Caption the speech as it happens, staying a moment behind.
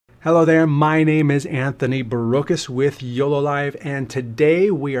Hello there, my name is Anthony Barocas with YoloLive, and today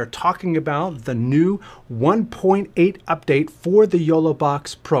we are talking about the new 1.8 update for the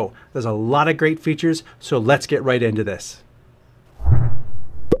YoloBox Pro. There's a lot of great features, so let's get right into this.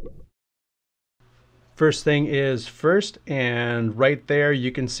 First thing is first, and right there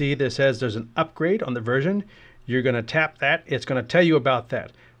you can see this says there's an upgrade on the version. You're going to tap that. It's going to tell you about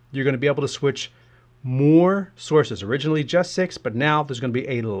that. You're going to be able to switch more sources. Originally just 6, but now there's going to be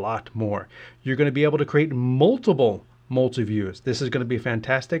a lot more. You're going to be able to create multiple multi-views. This is going to be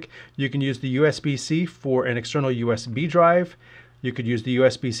fantastic. You can use the USB-C for an external USB drive. You could use the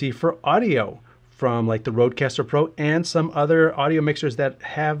USB-C for audio from like the Rodecaster Pro and some other audio mixers that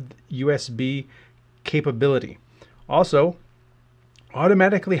have USB capability. Also,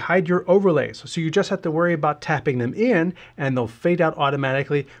 automatically hide your overlays. So you just have to worry about tapping them in and they'll fade out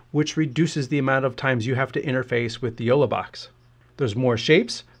automatically, which reduces the amount of times you have to interface with the YoloBox. There's more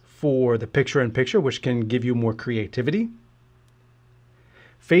shapes for the picture-in-picture, which can give you more creativity.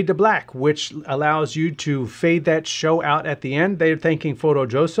 Fade to black, which allows you to fade that show out at the end. They're thanking Photo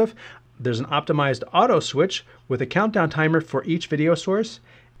Joseph. There's an optimized auto switch with a countdown timer for each video source,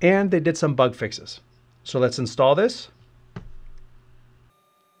 and they did some bug fixes. So let's install this.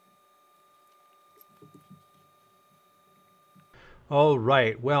 All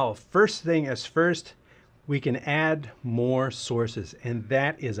right, well, first thing is first, we can add more sources, and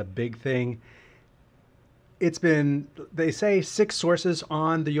that is a big thing. It's been, they say 6 sources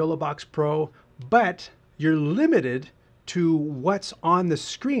on the YoloBox Pro, but you're limited to what's on the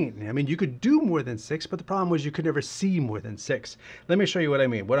screen. I mean, you could do more than 6, but the problem was you could never see more than 6. Let me show you what I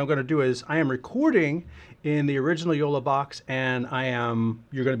mean. What I'm going to do is I am recording in the original YoloBox, and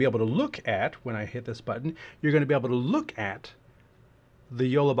you're going to be able to look at, when I hit this button, you're going to be able to look at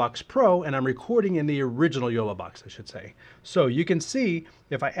the YoloBox Pro, and I'm recording in the original YoloBox, I should say. So you can see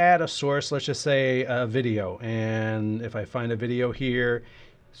if I add a source, let's just say a video, and if I find a video here,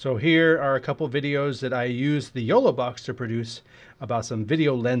 so here are a couple videos that I use the YoloBox to produce about some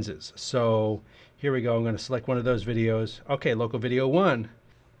video lenses. So here we go, I'm going to select one of those videos. Okay, local video 1.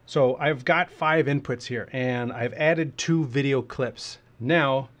 So I've got 5 inputs here, and I've added 2 video clips.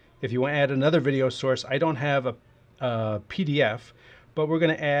 Now, if you want to add another video source, I don't have a PDF, but we're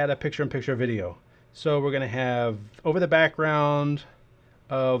going to add a picture-in-picture video. So we're going to have over the background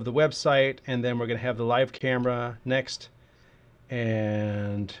of the website, and then we're going to have the live camera next,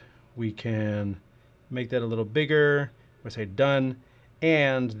 and we can make that a little bigger. We'll say done,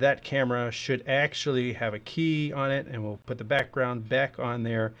 and that camera should actually have a key on it, and we'll put the background back on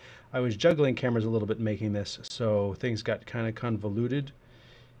there. I was juggling cameras a little bit making this, so things got kind of convoluted.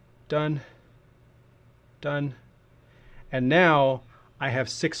 Done, done, and now I have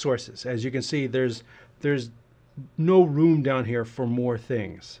 6 sources. As you can see, there's no room down here for more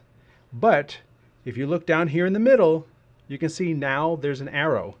things. But if you look down here in the middle, you can see now there's an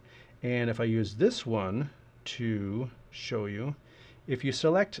arrow. And if I use this one to show you, if you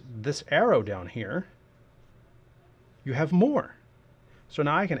select this arrow down here, you have more. So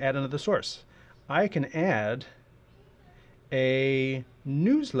now I can add another source. I can add a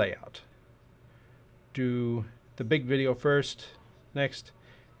news layout. Do the big video first, next,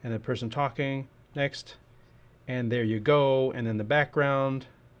 and the person talking next, and there you go. And then the background,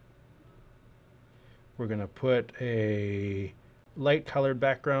 we're going to put a light colored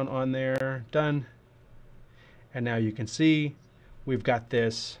background on there. Done. And now you can see we've got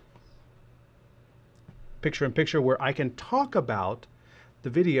this picture-in-picture where I can talk about the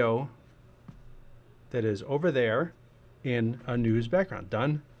video that is over there in a news background.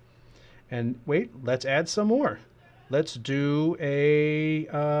 Done. And wait, let's add some more. Let's do a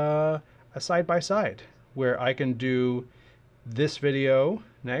side-by-side where I can do this video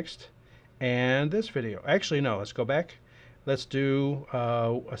next and this video. Actually, no, let's go back. Let's do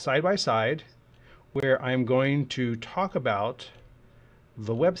a side-by-side where I'm going to talk about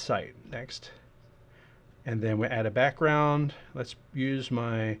the website next. And then we add a background. Let's use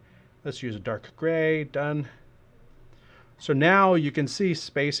a dark gray. Done. So now you can see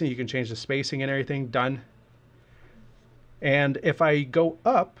spacing. You can change the spacing and everything. Done. And if I go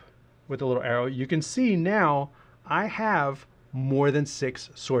up with a little arrow, you can see now I have more than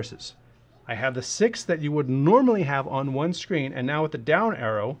 6 sources. I have the 6 that you would normally have on one screen, and now with the down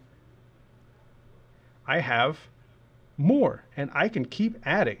arrow, I have more, and I can keep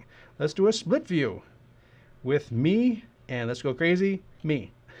adding. Let's do a split view with me, and let's go crazy,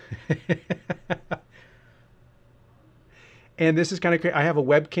 me. And this is kind of crazy. I have a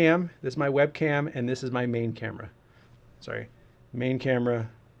webcam. This is my webcam, and this is my main camera. Sorry, main camera,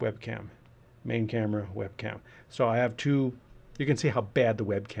 webcam, main camera, webcam. So I have 2 You can see how bad the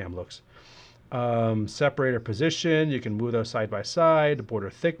webcam looks. Separator position, you can move those side by side.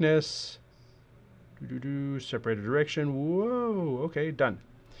 Border thickness, separator direction. Whoa, okay, done.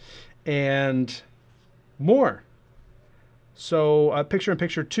 And more. So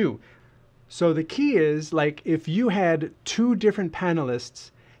picture-in-picture too. So the key is, like, if you had two different panelists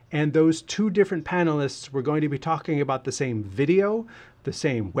and those two different panelists were going to be talking about the same video, the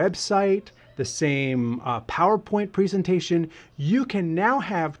same website, the same PowerPoint presentation, you can now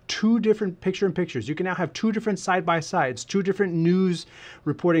have two different picture-in-pictures. You can now have two different side-by-sides, two different news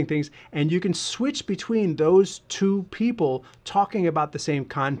reporting things, and you can switch between those two people talking about the same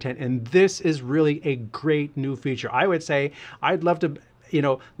content. And this is really a great new feature. I would say I'd love to, you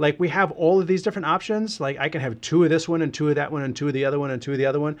know, like we have all of these different options. Like I can have two of this one and two of that one and two of the other one and two of the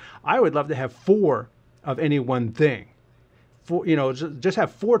other one. I would love to have four of any one thing. Four, you know, just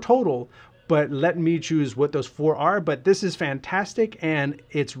have four total, but let me choose what those four are. But this is fantastic, and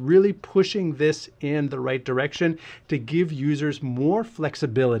it's really pushing this in the right direction to give users more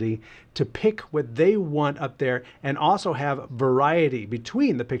flexibility to pick what they want up there, and also have variety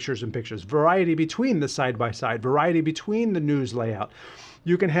between the pictures and pictures, variety between the side-by-side, variety between the news layout.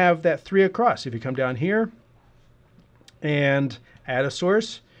 You can have that 3 across. If you come down here and add a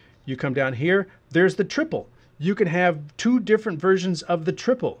source, you come down here, there's the triple. You can have two different versions of the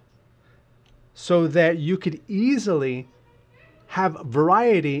triple, so that you could easily have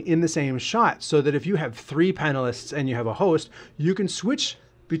variety in the same shot, so that if you have 3 panelists and you have a host, you can switch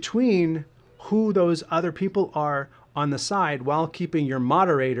between who those other people are on the side while keeping your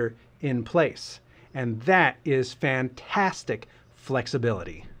moderator in place. And that is fantastic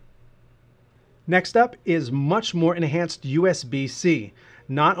flexibility. Next up is much more enhanced USB-C.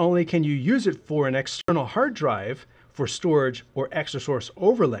 Not only can you use it for an external hard drive for storage or extra source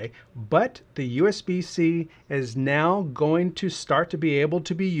overlay, but the USB-C is now going to start to be able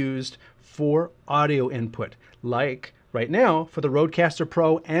to be used for audio input, like right now for the Rodecaster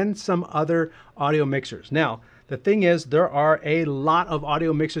Pro and some other audio mixers. Now, the thing is, there are a lot of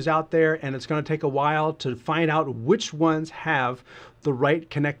audio mixers out there, and it's going to take a while to find out which ones have the right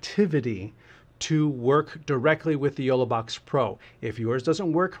connectivity to work directly with the YoloBox Pro. If yours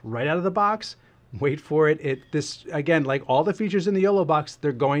doesn't work right out of the box, wait for it. This, again, like all the features in the YoloBox,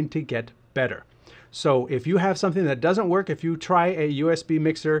 they're going to get better. So if you have something that doesn't work, if you try a USB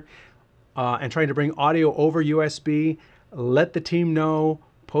mixer and trying to bring audio over USB, let the team know,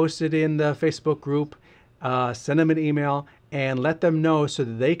 post it in the Facebook group, send them an email, and let them know so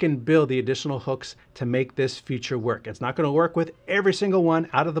that they can build the additional hooks to make this feature work. It's not going to work with every single one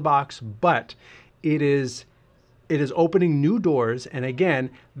out of the box, but it is opening new doors. And again,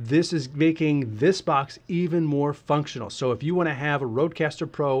 this is making this box even more functional. So if you want to have a Rodecaster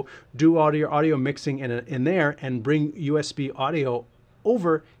Pro do audio mixing in there and bring USB audio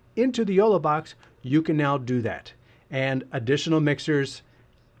over into the YoloBox, you can now do that. And additional mixers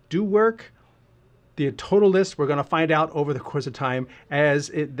do work. The total list we're going to find out over the course of time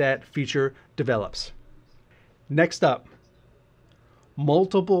as that feature develops. Next up,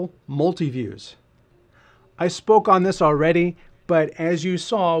 multiple multi-views. I spoke on this already, but as you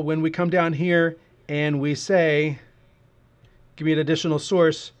saw, when we come down here and we say, give me an additional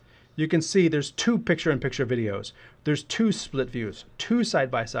source, you can see there's 2 picture-in-picture videos. There's 2 split views, 2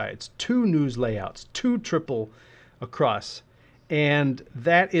 side-by-sides, 2 news layouts, 2 triple across. And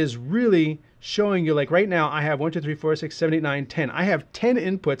that is really showing you, like right now, I have 1, 2, 3, 4, 6, 7, 8, 9, 10. I have 10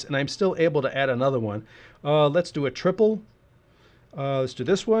 inputs, and I'm still able to add another one. Let's do a triple. Let's do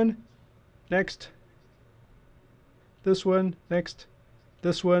this one. Next. This one. Next.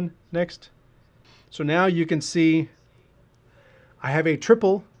 This one. Next. So now you can see I have a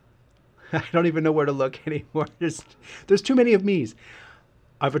triple. I don't even know where to look anymore. There's too many of me's.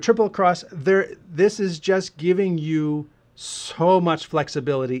 I have a triple across there. This is just giving you so much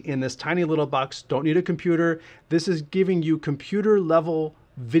flexibility in this tiny little box. Don't need a computer. This is giving you computer level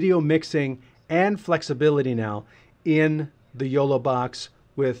video mixing and flexibility now in the YoloBox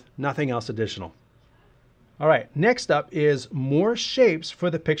with nothing else additional. All right, next up is more shapes for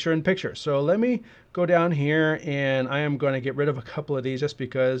the picture-in-picture. So let me go down here, and I am going to get rid of a couple of these just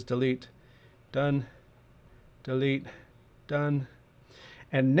because. Delete, done, delete, done.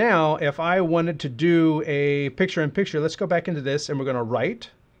 And now if I wanted to do a picture-in-picture, let's go back into this, and we're going to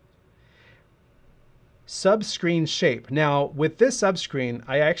write subscreen shape. Now with this subscreen,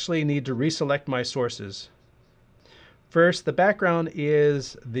 I actually need to reselect my sources. First, the background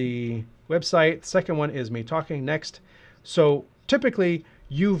is the website. The second one is me talking. Next. So typically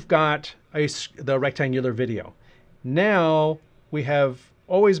you've got the rectangular video. Now we have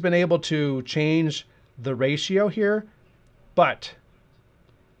always been able to change the ratio here But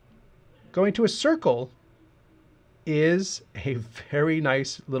going to a circle is a very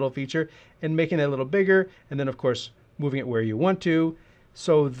nice little feature, and making it a little bigger, and then of course moving it where you want to.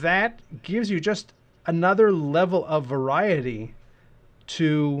 So that gives you just another level of variety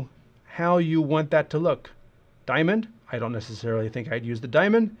to how you want that to look. Diamond, I don't necessarily think I'd use the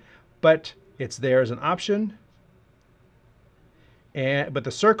diamond, but it's there as an option. But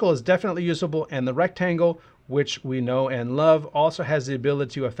the circle is definitely usable, and the rectangle, which we know and love, also has the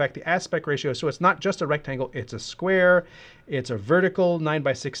ability to affect the aspect ratio. So it's not just a rectangle, it's a square, it's a vertical 9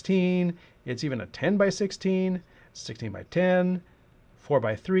 by 16, it's even a 10 by 16, 16 by 10, 4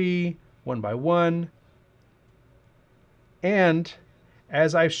 by 3, 1 by 1. And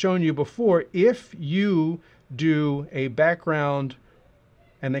as I've shown you before, if you do a background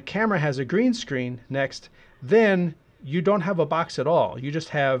and the camera has a green screen next, then you don't have a box at all. You just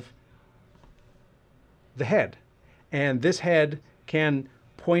have the head. And this head can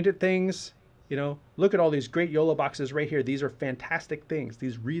point at things. You know, look at all these great YOLO boxes right here. These are fantastic things.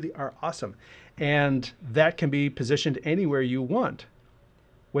 These really are awesome. And that can be positioned anywhere you want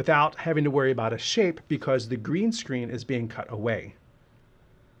without having to worry about a shape, because the green screen is being cut away.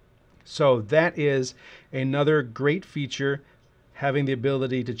 So that is another great feature, having the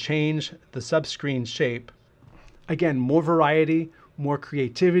ability to change the subscreen shape. Again, more variety, more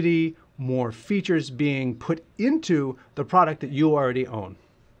creativity, more features being put into the product that you already own.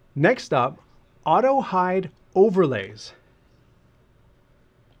 Next up, auto hide overlays.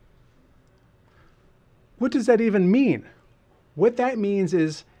 What does that even mean? What that means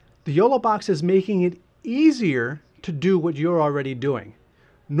is the YoloBox is making it easier to do what you're already doing.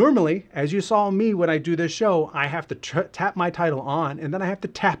 Normally, as you saw me when I do this show, I have to tap my title on and then I have to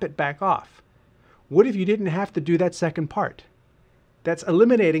tap it back off. What if you didn't have to do that second part? That's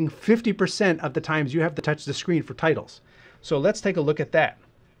eliminating 50% of the times you have to touch the screen for titles. So let's take a look at that.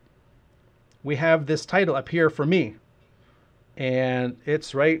 We have this title up here for me, and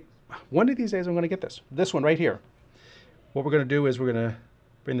it's right, one of these days I'm going to get this one right here. What we're going to do is we're going to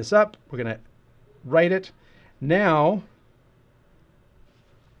bring this up, we're going to write it. Now,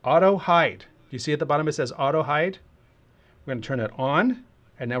 auto hide. You see at the bottom it says auto hide. We're going to turn it on.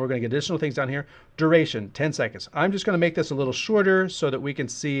 And now we're going to get additional things down here. Duration, 10 seconds. I'm just going to make this a little shorter so that we can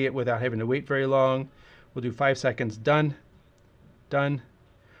see it without having to wait very long. We'll do 5 seconds. Done. Done.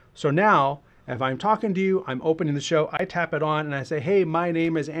 So now, if I'm talking to you, I'm opening the show, I tap it on and I say, hey, my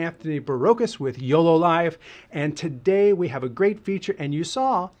name is Anthony Barocas with YOLO Live, and today we have a great feature, and you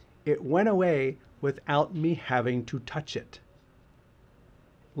saw it went away without me having to touch it.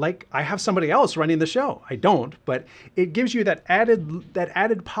 Like I have somebody else running the show. I don't, but it gives you that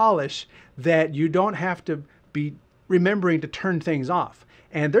added polish that you don't have to be remembering to turn things off.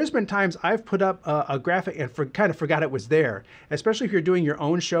 And there's been times I've put up a graphic and kind of forgot it was there, especially if you're doing your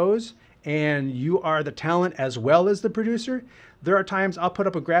own shows and you are the talent as well as the producer. There are times I'll put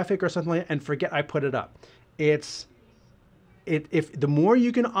up a graphic or something like that and forget I put it up. If the more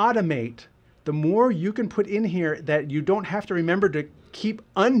you can automate, the more you can put in here that you don't have to remember to keep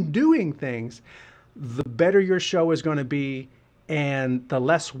undoing things, the better your show is going to be and the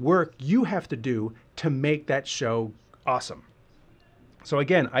less work you have to do to make that show awesome. So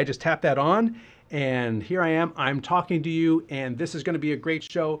again, I just tap that on and here I am, I'm talking to you, and this is going to be a great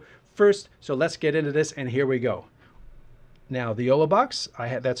show first. So let's get into this, and here we go. Now the YoloBox,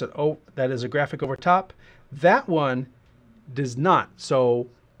 that is a graphic over top. That one does not. So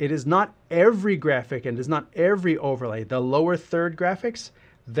it is not every graphic and it is not every overlay. The lower third graphics,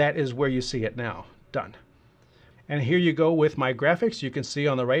 that is where you see it now. Done. And here you go with my graphics. You can see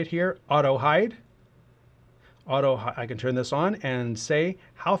on the right here, auto hide. I can turn this on and say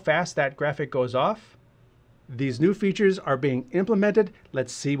how fast that graphic goes off. These new features are being implemented.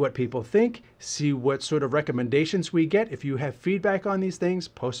 Let's see what people think, see what sort of recommendations we get. If you have feedback on these things,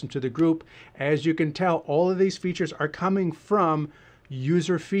 post them to the group. As you can tell, all of these features are coming from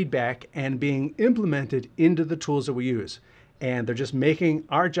user feedback and being implemented into the tools that we use. And they're just making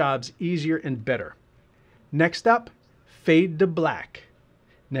our jobs easier and better. Next up, fade to black.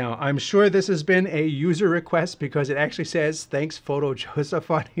 Now, I'm sure this has been a user request because it actually says, thanks Photo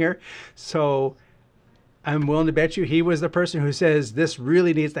Joseph on here. So I'm willing to bet you he was the person who says this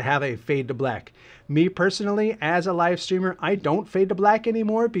really needs to have a fade to black. Me personally, as a live streamer, I don't fade to black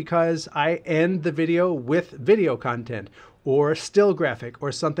anymore because I end the video with video content or still graphic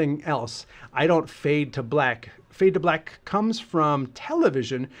or something else. I don't fade to black. Fade to black comes from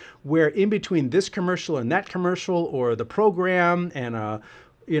television, where in between this commercial and that commercial, or the program and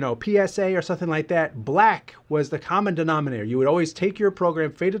PSA or something like that, black was the common denominator. You would always take your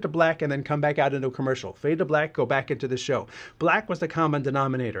program, fade it to black, and then come back out into a commercial. Fade to black, go back into the show. Black was the common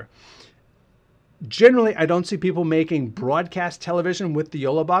denominator. Generally, I don't see people making broadcast television with the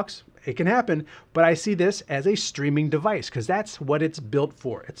YoloBox. It can happen, but I see this as a streaming device because that's what it's built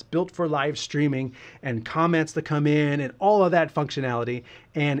for. It's built for live streaming and comments that come in and all of that functionality.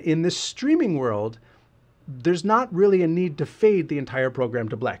 And in the streaming world, there's not really a need to fade the entire program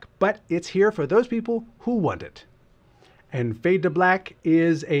to black, but it's here for those people who want it. And fade to black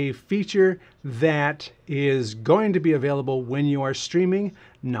is a feature that is going to be available when you are streaming,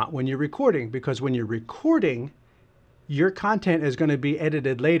 not when you're recording, because when you're recording, your content is going to be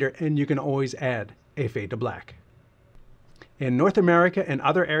edited later and you can always add a fade to black. In North America and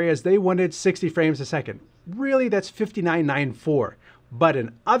other areas, they wanted 60 frames a second. Really, that's 59.94. But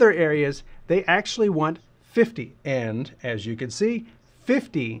in other areas, they actually want 50. And as you can see,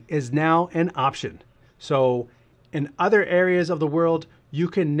 50 is now an option. So in other areas of the world, you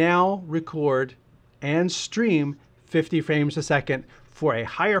can now record and stream 50 frames a second for a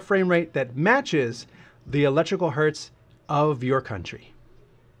higher frame rate that matches the electrical hertz of your country.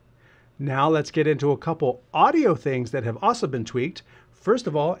 Now let's get into a couple audio things that have also been tweaked. First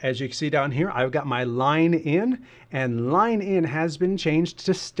of all, as you can see down here, I've got my line in, and line in has been changed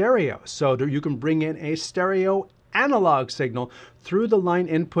to stereo so that you can bring in a stereo analog signal through the line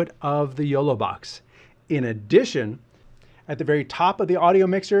input of the YoloBox. In addition, at the very top of the audio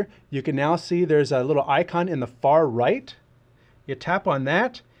mixer, you can now see there's a little icon in the far right. You tap on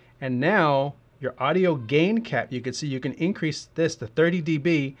that, and now your audio gain cap, you can see you can increase this to 30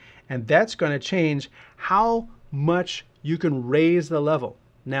 dB, and that's going to change how much you can raise the level.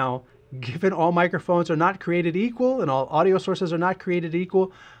 Now, given all microphones are not created equal and all audio sources are not created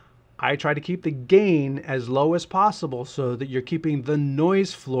equal, I try to keep the gain as low as possible so that you're keeping the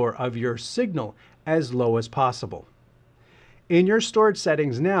noise floor of your signal as low as possible. In your storage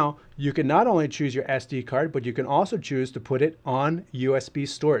settings now, you can not only choose your SD card, but you can also choose to put it on USB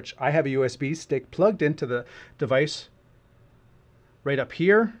storage. I have a USB stick plugged into the device right up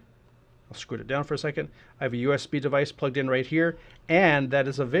here. I'll screw it down for a second. I have a USB device plugged in right here, and that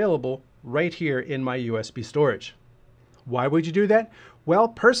is available right here in my USB storage. Why would you do that? Well,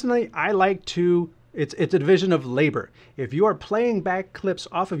 personally, I like to It's a division of labor. If you are playing back clips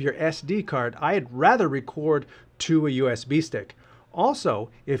off of your SD card, I'd rather record to a USB stick. Also,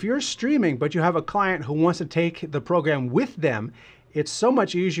 if you're streaming but you have a client who wants to take the program with them, it's so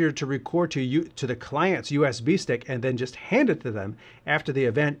much easier to record to the client's USB stick and then just hand it to them after the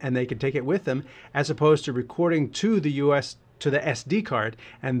event and they can take it with them, as opposed to recording to the SD card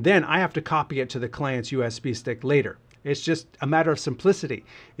and then I have to copy it to the client's USB stick later. It's just a matter of simplicity.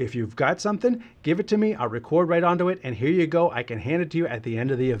 If you've got something, give it to me, I'll record right onto it, and here you go, I can hand it to you at the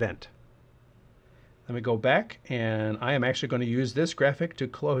end of the event. Let me go back, and I am actually going to use this graphic to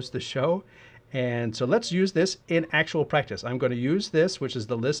close the show. And so let's use this in actual practice. I'm going to use this, which is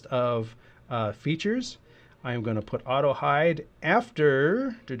the list of features. I'm going to put auto hide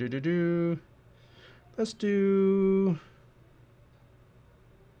after, let's do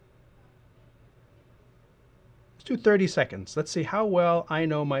 30 seconds. Let's see how well I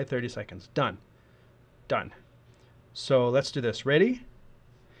know my 30 seconds. Done. Done. So let's do this. Ready?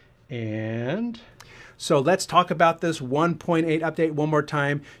 And so let's talk about this 1.8 update one more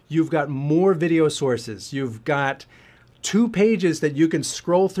time. You've got more video sources. You've got 2 pages that you can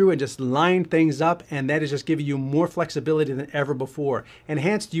scroll through and just line things up, and that is just giving you more flexibility than ever before.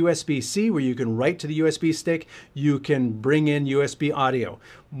 Enhanced USB-C, where you can write to the USB stick, you can bring in USB audio.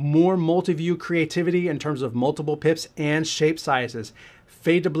 More multi-view creativity in terms of multiple pips and shape sizes.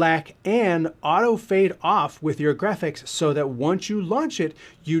 Fade to black and auto fade off with your graphics so that once you launch it,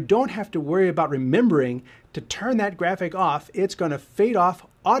 you don't have to worry about remembering to turn that graphic off. It's going to fade off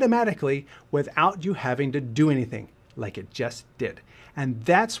automatically without you having to do anything, like it just did. And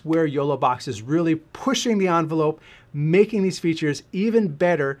that's where YoloBox is really pushing the envelope, making these features even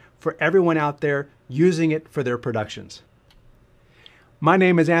better for everyone out there using it for their productions. My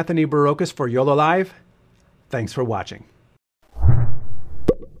name is Anthony Barocas for YoloLive. Thanks for watching.